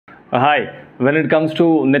Hi. When it comes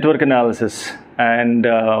to network analysis and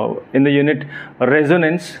in the unit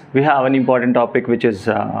resonance, we have an important topic which is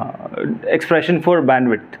expression for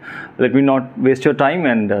bandwidth. Let me not waste your time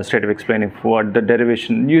and straight away explain what the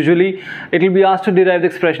derivation. Usually, it will be asked to derive the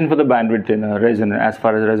expression for the bandwidth in a resonance as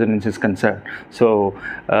far as resonance is concerned. So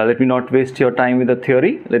let me not waste your time with the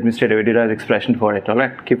theory. Let me straight away derive the expression for it. All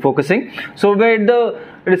right. Keep focusing. So where the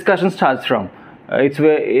discussion starts from. It's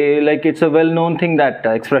a well-known thing that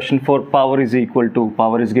expression for power is equal to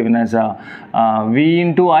power is given as V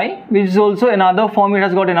into I, which is also another form. It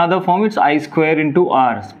has got another form. It's I square into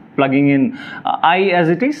R. Plugging in I as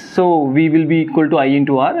it is, so V will be equal to I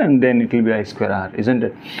into R, and then it will be I square R, isn't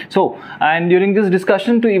it? So, and during this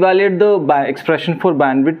discussion, to evaluate the expression for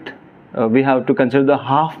bandwidth, we have to consider the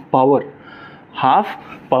half power. Half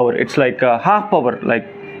power. It's like half power,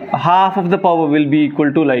 like. Half of the power will be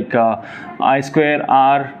equal to like I square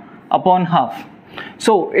R upon half.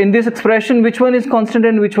 So in this expression, which one is constant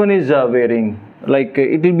and which one is varying? Like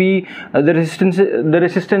it will be the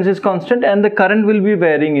resistance is constant and the current will be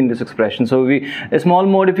varying in this expression. So a small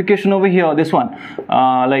modification over here, this one,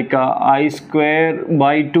 I square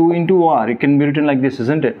by 2 into R, it can be written like this,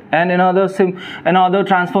 isn't it? And another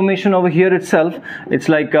transformation over here itself, it's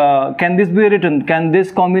like can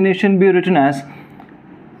this combination be written as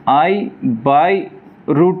I by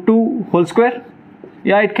root 2 whole square?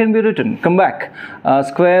 Yeah, it can be written. Come back.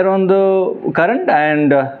 Square on the current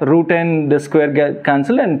and root and the square get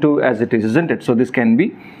cancel and 2 as it is, isn't it? So this can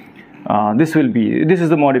be, this is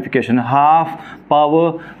the modification. Half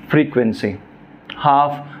power frequency.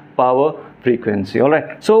 Half power frequency.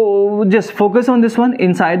 Alright. So just focus on this one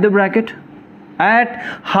inside the bracket. At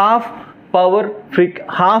half power,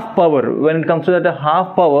 when it comes to that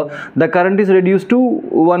half power, the current is reduced to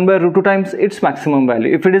 1 by root 2 times its maximum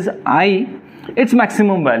value. If it is I, its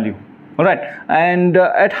maximum value. Alright, and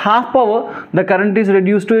at half power, the current is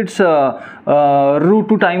reduced to its root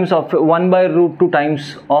 2 times of 1 by root 2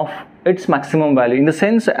 times of its maximum value. In the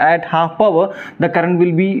sense, at half power, the current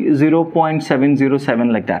will be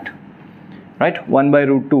 0.707 like that. Right, 1 by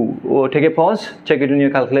root 2. Take a pause, check it in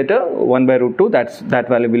your calculator. 1 by root 2, that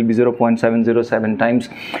value will be 0.707 times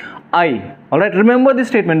I. Alright, remember this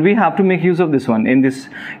statement. We have to make use of this one. In this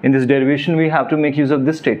derivation, we have to make use of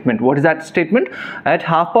this statement. What is that statement? At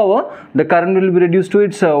half power, the current will be reduced to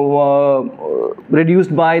its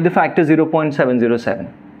reduced by the factor 0.707.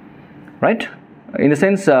 Right? In the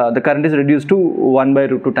sense, the current is reduced to 1 by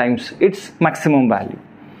root 2 times its maximum value.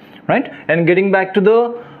 Right? And getting back to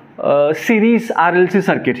the series RLC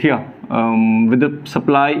circuit here with the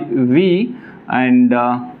supply V and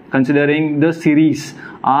considering the series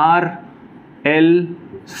R, L,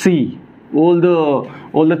 C, all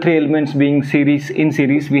the three elements being in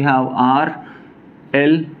series, we have R,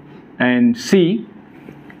 L and C,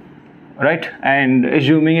 right? And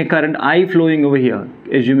assuming a current I flowing over here,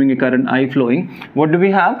 what do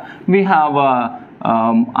we have? We have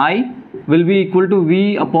I will be equal to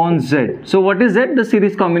V upon Z. So what is Z? The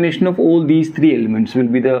series combination of all these three elements will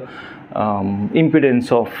be the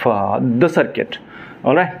impedance of the circuit.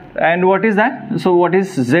 Alright, and what is that? So what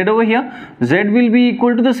is Z over here? Z will be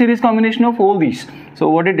equal to the series combination of all these. So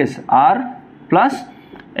what it is? R plus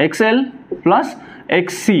XL plus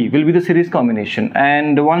XC will be the series combination.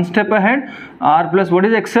 And one step ahead, R plus what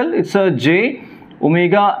is XL? It's a J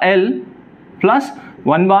omega L plus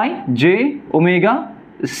 1 by J omega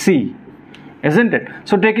C, isn't it?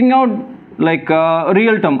 So taking out like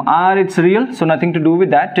real term, R, it's real, so nothing to do with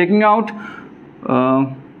that. Taking out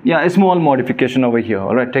a small modification over here.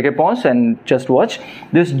 Alright, take a pause and just watch.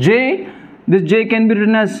 This J can be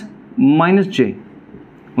written as minus J.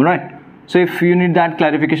 Alright, so if you need that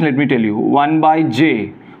clarification, let me tell you. 1 by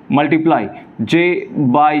J multiply J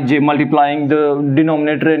by J, multiplying the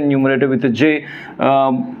denominator and numerator with the J.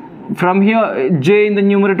 From here, J in the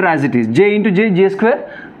numerator as it is. J into J, J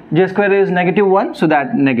square. J square is -1, so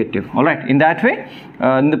that negative. Alright, in that way,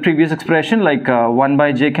 in the previous expression, like 1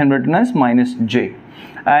 by J can be written as minus J.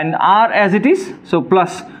 And R as it is, so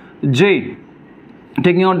plus J.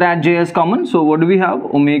 Taking out that J as common, so what do we have?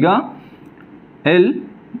 Omega L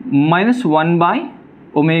minus 1 by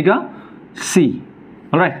omega C.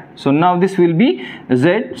 Alright, so now this will be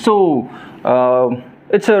Z. So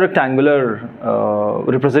it's a rectangular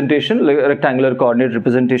representation, like a rectangular coordinate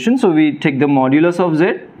representation. So we take the modulus of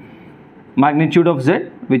Z, magnitude of Z,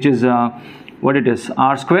 which is what it is,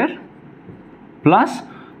 R square plus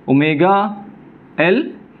omega L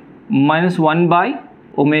minus 1 by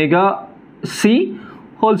omega C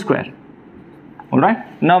whole square.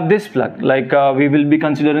 Alright, now this plug, like we will be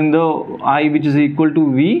considering the I, which is equal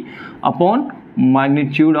to V upon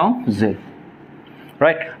magnitude of Z.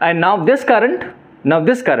 right? And now this current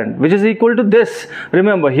which is equal to this,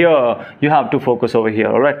 remember here you have to focus over here,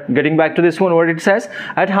 alright? Getting back to this one, what it says,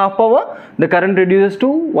 at half power the current reduces to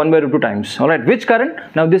 1 by root 2 times, alright? Which current?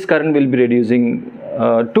 Now this current will be reducing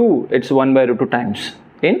to its 1 by root 2 times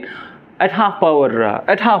in at half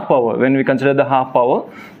power, when we consider the half power.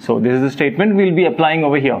 So this is the statement we'll be applying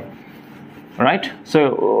over here, right?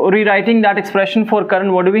 So rewriting that expression for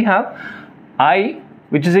current, what do we have? I,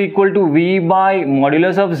 which is equal to V by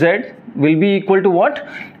modulus of Z, will be equal to what?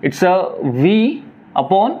 It's a V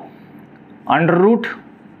upon under root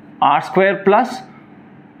R square plus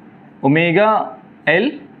omega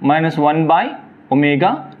L minus 1 by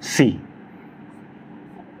omega C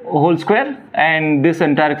whole square, and this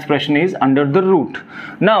entire expression is under the root.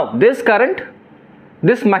 Now this current,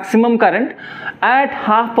 this maximum current at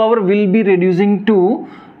half power will be reducing to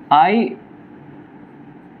I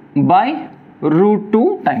by root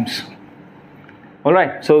 2 times.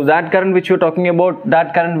 Alright, so that current which you are talking about,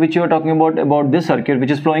 about this circuit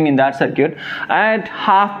which is flowing in that circuit at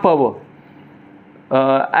half power,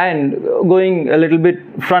 and going a little bit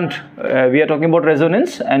front, we are talking about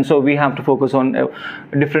resonance, and so we have to focus on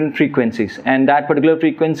different frequencies, and that particular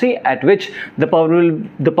frequency at which the power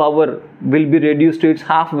will be reduced to its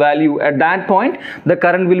half value, at that point the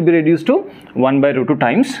current will be reduced to 1 by root 2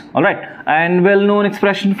 times. Alright, and well known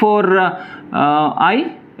expression for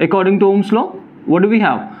I according to Ohm's law, what do we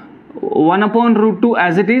have? 1 upon root 2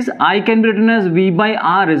 as it is, I can be written as V by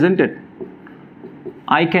R, isn't it?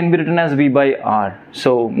 I can be written as V by R.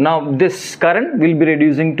 So now this current will be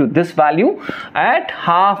reducing to this value at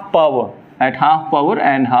half power, and half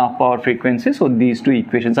power frequency. So these two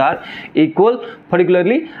equations are equal,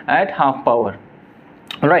 particularly at half power.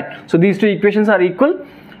 Alright, so these two equations are equal,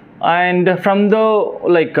 and from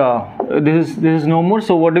the this is no more.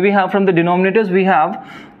 So what do we have from the denominators? We have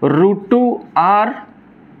root 2 R,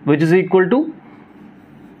 which is equal to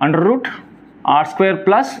under root R square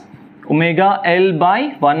plus omega L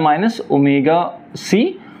by 1 minus omega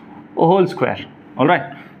C whole square. Alright,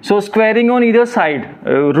 so squaring on either side,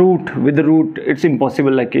 root with the root, it's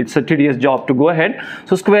impossible, like it's a tedious job to go ahead.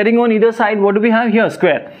 So squaring on either side, what do we have here?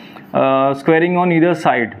 Square. Squaring on either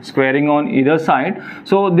side.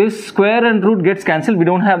 So this square and root gets cancelled, we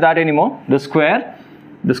don't have that anymore. The square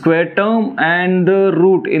term and the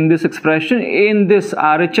root in this expression, in this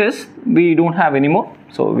RHS, we don't have anymore,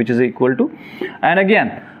 so which is equal to, and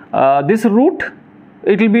again this root,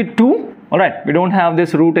 it will be 2, alright, we don't have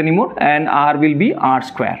this root anymore, and R will be R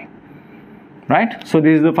square, right? So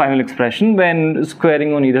this is the final expression when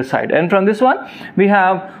squaring on either side, and from this one we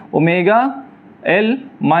have omega L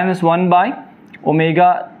minus 1 by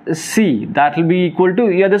omega C, that will be equal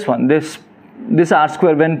to, this one, this R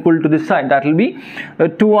square when pulled to this side, that will be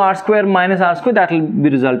 2R square minus R square, that will be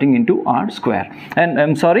resulting into R square. And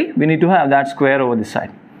I'm sorry, we need to have that square over this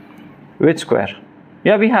side. Which square?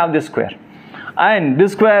 Yeah, we have this square, and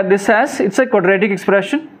this square, this has, it's a quadratic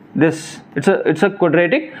expression, it's a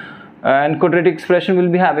quadratic, and quadratic expression will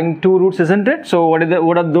be having 2 roots, isn't it? So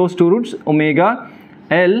what are those 2 roots? Omega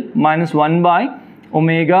L minus 1 by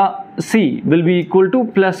omega C will be equal to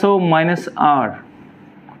plus or minus R.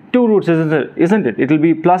 2 roots, isn't it? It will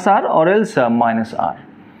be plus R or else minus R.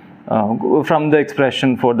 From the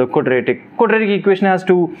expression for the quadratic equation has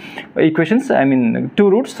 2 equations, 2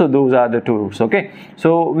 roots, so those are the 2 roots. Okay,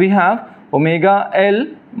 so we have omega L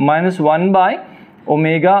minus 1 by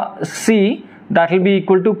omega C, that will be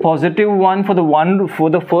equal to positive 1 for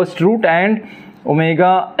the first root, and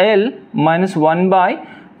omega L minus 1 by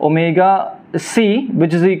omega C,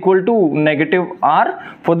 which is equal to negative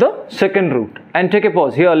R for the second root. And take a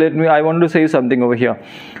pause here, I want to say something over here.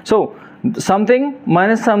 So something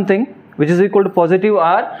minus something, which is equal to positive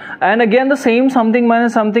R, and again the same something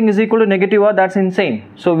minus something is equal to negative R. That's insane.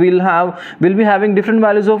 So we'll be having different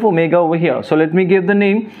values of omega over here. So let me give the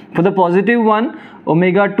name for the positive one,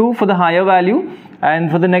 omega 2 for the higher value,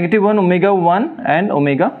 and for the negative one, omega 1 and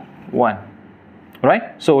omega 1. Right?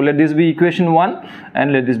 So let this be equation 1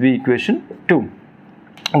 and let this be equation 2.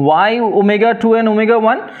 Why omega 2 and omega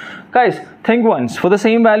 1? Guys, think once. For the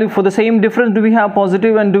same value, for the same difference, do we have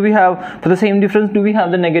positive, and for the same difference, do we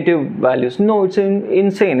have the negative values? No, it's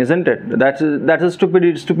insane, isn't it? That's a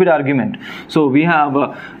stupid argument. So we have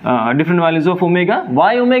different values of omega.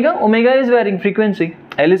 Why omega? Omega is varying frequency.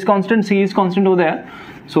 L is constant, C is constant over there.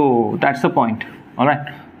 So that's the point. Alright.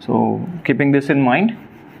 So keeping this in mind.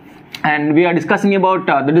 And we are discussing about,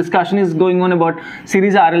 the discussion is going on about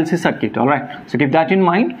series RLC circuit, alright. So keep that in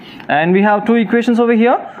mind. And we have 2 equations over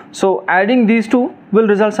here. So adding these 2 will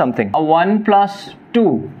result something. 1 plus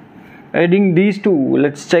 2. Adding these 2,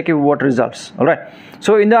 let's check what results, alright.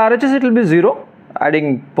 So in the RHS it will be 0.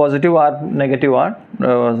 adding positive R, negative R,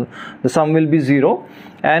 the sum will be 0.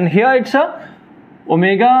 And here it's a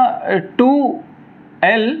omega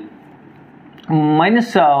 2L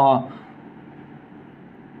minus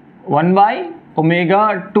 1 by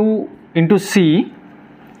omega 2 into C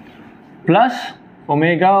plus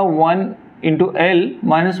omega 1 into L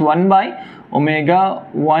minus 1 by omega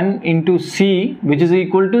 1 into C, which is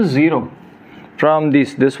equal to 0. From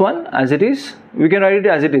this one as it is, we can write it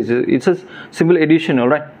as it is. It's a simple addition, all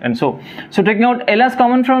right. And so taking out L as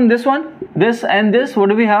common from this one, this and this, what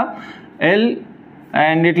do we have? L,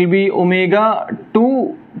 and it will be omega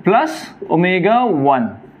 2 plus omega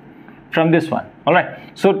 1 from this one, all right.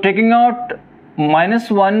 So taking out minus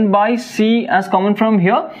 1 by C as common from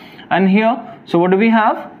here and here, so what do we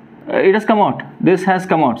have? It has come out, this has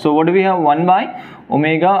come out. So what do we have? 1 by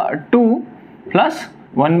omega 2 plus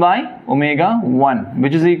 1 by omega 1,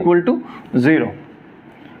 which is equal to 0.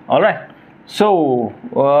 All right. So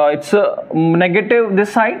it's a negative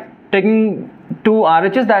this side, taking two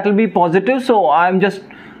RHS, that will be positive. So I am just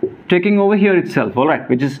taking over here itself, all right,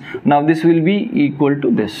 which is now this will be equal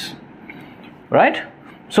to this, right?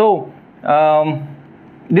 So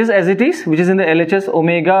this as it is, which is in the LHS,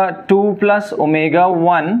 omega 2 plus omega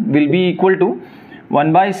 1 will be equal to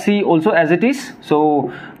 1 by C also as it is.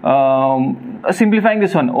 So simplifying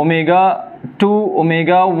this one, omega 2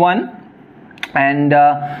 omega 1 and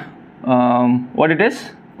what it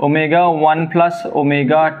is, omega 1 plus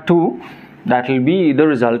omega 2, that will be the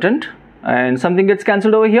resultant, and something gets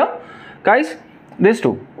cancelled over here, guys. This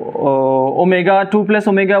two, omega 2 plus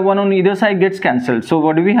omega 1 on either side gets cancelled. So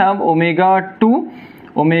what do we have? Omega 2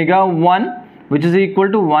 omega 1, which is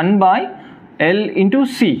equal to 1 by L into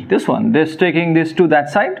C. This one, this taking this to that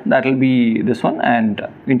side, that will be this one, and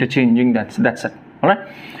interchanging that's it. All right.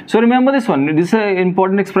 So remember this one. This is an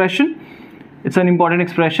important expression. It's an important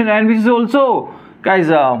expression, and which is also, guys,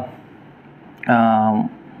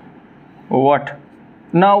 what?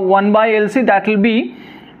 Now 1 by LC, that will be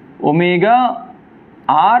omega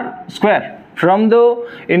R square from the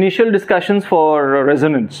initial discussions for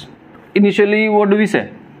resonance. Initially, what do we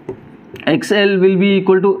say? XL will be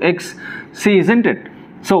equal to XC, isn't it?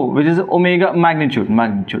 So, which is omega magnitude,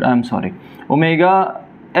 I'm sorry. Omega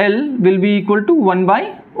L will be equal to 1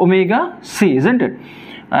 by omega C, isn't it?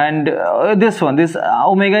 And this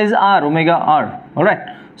omega is R, omega R, alright.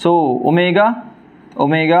 So, omega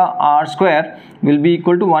R square will be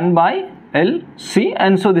equal to 1 by L C,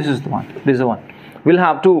 and so this is the one. We'll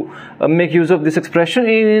have to make use of this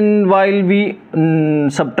expression while we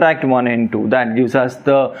subtract 1 and 2. That gives us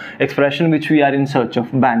the expression which we are in search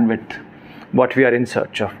of, bandwidth, what we are in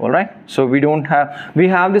search of, alright. So we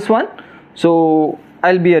have this one, so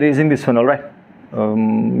I'll be erasing this one, alright.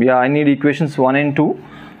 Yeah, I need equations 1 and 2,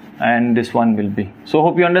 and this one will be. So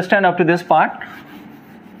hope you understand up to this part.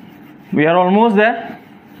 We are almost there.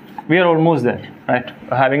 Right?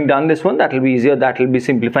 Having done this one, that will be easier. That will be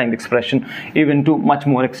simplifying the expression even to much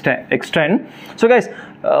more extent. So guys,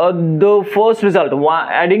 the first result,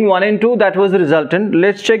 adding 1 and 2, that was the resultant.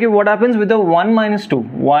 Let's check what happens with the 1 minus 2.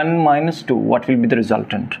 1 minus 2, what will be the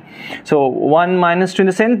resultant? So 1 minus 2, in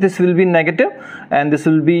the sense this will be negative, and this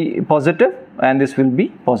will be positive, and this will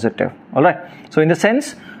be positive. Alright. So in the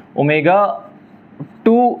sense, omega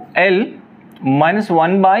 2L minus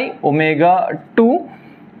 1 by omega 2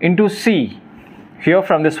 into C here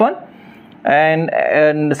from this one,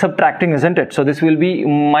 and subtracting, isn't it? So this will be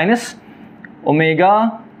minus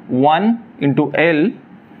omega 1 into L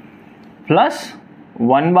plus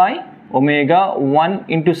 1 by omega 1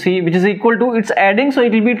 into C, which is equal to, it's adding, so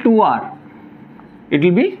it will be 2R. It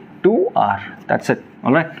will be 2R. That's it.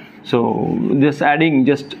 All right. So just adding,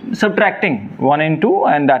 just subtracting 1 and 2,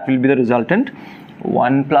 and that will be the resultant.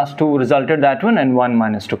 1 plus 2 resulted that one, and 1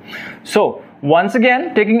 minus 2. So once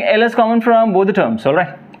again, taking L as common from both the terms,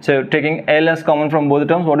 alright. So taking L as common from both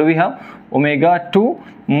the terms, what do we have? Omega 2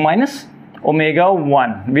 minus omega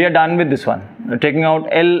 1. We are done with this one. Taking out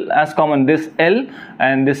L as common, this L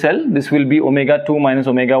and this L, this will be omega 2 minus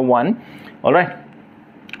omega 1. Alright.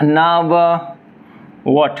 Now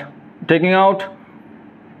what? Taking out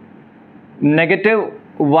negative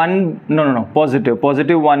 1,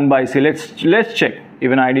 positive 1 by C. Let's check.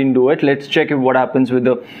 Even I didn't do it. Let's check what happens with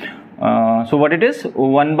the so what it is,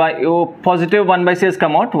 1 by positive 1 by C has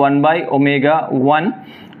come out, 1 by omega 1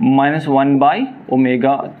 minus 1 by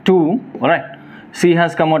omega 2. All right, C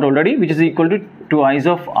has come out already, which is equal to twice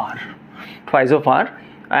of R,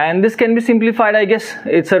 and this can be simplified. I guess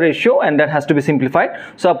it's a ratio, and that has to be simplified.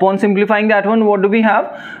 So upon simplifying that one, what do we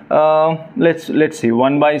have? Let's see,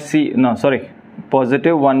 1 by C, no sorry,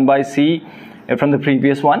 positive 1 by C from the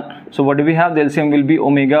previous one So what do we have? The LCM will be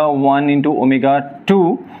omega 1 into omega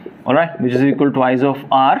 2, all right, which is equal to twice of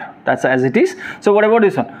R. That's as it is. So what about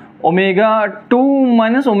this one? Omega 2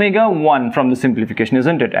 minus omega 1 from the simplification,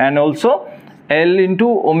 isn't it? And also L into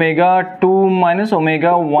omega 2 minus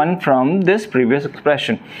omega 1 from this previous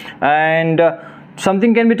expression. And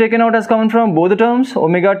something can be taken out as common from both the terms.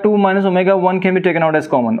 Omega 2 minus omega 1 can be taken out as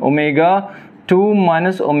common. Omega 2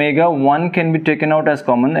 minus omega 1 can be taken out as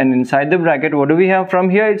common, and inside the bracket what do we have? From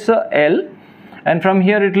here it's a L, and from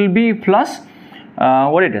here it will be plus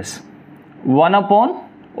what it is, 1 upon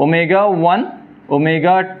omega 1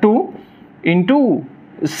 omega 2 into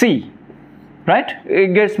C, right?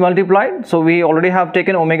 It gets multiplied. So we already have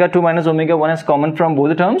taken omega 2 minus omega 1 as common from both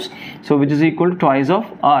the terms, so which is equal to twice of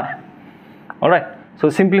R. All right, so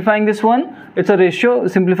simplifying this one, it's a ratio.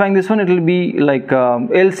 Simplifying this one, it will be like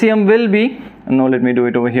LCM will be, no, let me do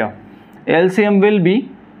it over here. LCM will be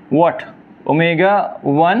what? Omega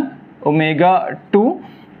 1 omega 2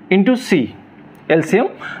 into C,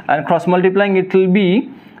 LCM, and cross multiplying it will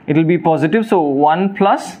be positive. So 1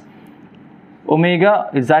 plus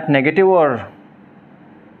omega, is that negative or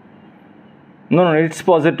no, it's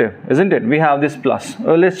positive, isn't it? We have this plus.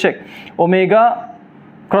 Let's check. Omega,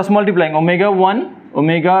 cross multiplying omega 1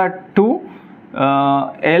 omega 2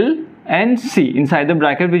 L and C inside the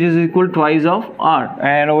bracket, which is equal to twice of R,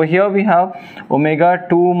 and over here we have omega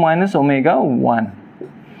 2 minus omega 1.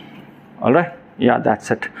 All right, yeah, that's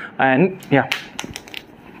it. And yeah,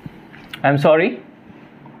 I'm sorry,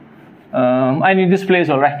 I need this place.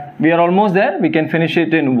 All right, we are almost there. We can finish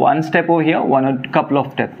it in one step over here, one or couple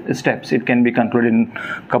of steps. It can be concluded in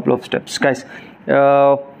a couple of steps, guys.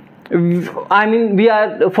 I mean, we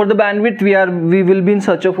are, for the bandwidth, we will be in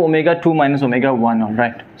search of omega 2 minus omega 1, all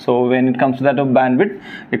right. So when it comes to that of bandwidth,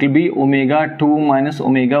 it will be omega 2 minus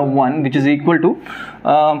omega 1, which is equal to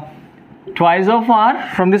twice of R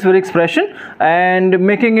from this very expression, and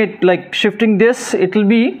making it like shifting this, it will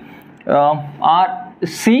be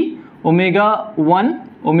RC omega 1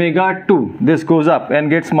 omega 2. This goes up and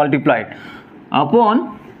gets multiplied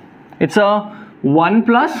upon, it's a 1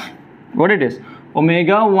 plus what it is,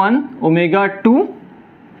 omega 1 omega 2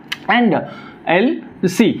 and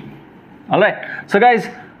LC. All right, so guys,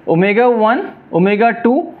 omega 1 omega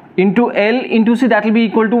 2 into L into C, that will be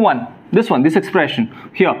equal to 1. This expression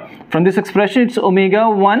here, from this expression it's omega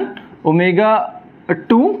 1 omega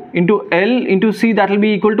 2 into L into C, that will be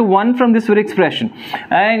equal to 1 from this very expression,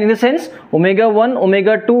 and in the sense omega 1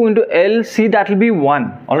 omega 2 into L C, that will be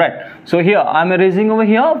 1. all right, so here I'm erasing over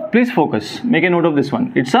here, please focus, make a note of this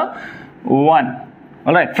one, it's a 1.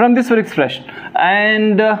 all right, from this very expression,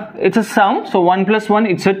 and it's a sum, so 1 plus 1,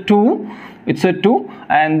 it's a 2,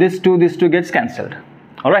 and this 2 gets cancelled.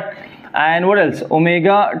 all right, and what else?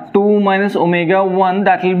 Omega 2 minus omega 1,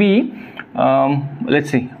 that will be let's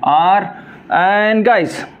see, R. And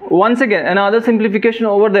guys, once again another simplification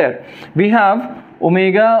over there, we have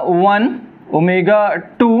omega 1 omega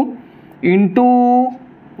 2 into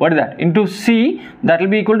what is that, into C, that will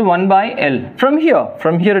be equal to 1 by L from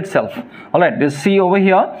here itself. all right, this C over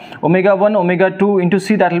here, omega 1 omega 2 into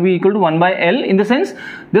C, that will be equal to 1 by L, in the sense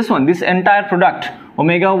this entire product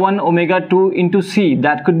omega 1 omega 2 into C,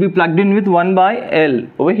 that could be plugged in with 1 by L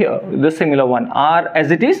over here, the similar one, R as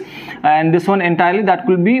it is, and this one entirely, that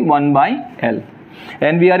could be 1 by L.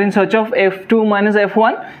 And we are in search of F2 minus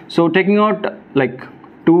F1, so taking out like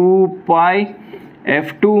 2 pi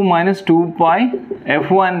F2 minus 2 pi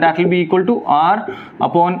F1, that will be equal to R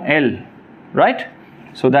upon L, right?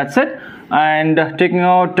 So that's it. And taking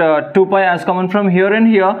out 2 pi as common from here and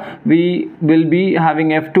here, we will be having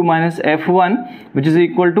F2 minus F1, which is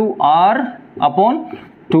equal to R upon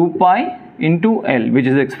 2 pi into L, which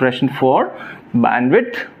is the expression for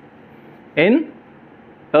bandwidth in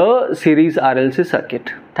a series RLC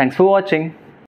circuit. Thanks for watching.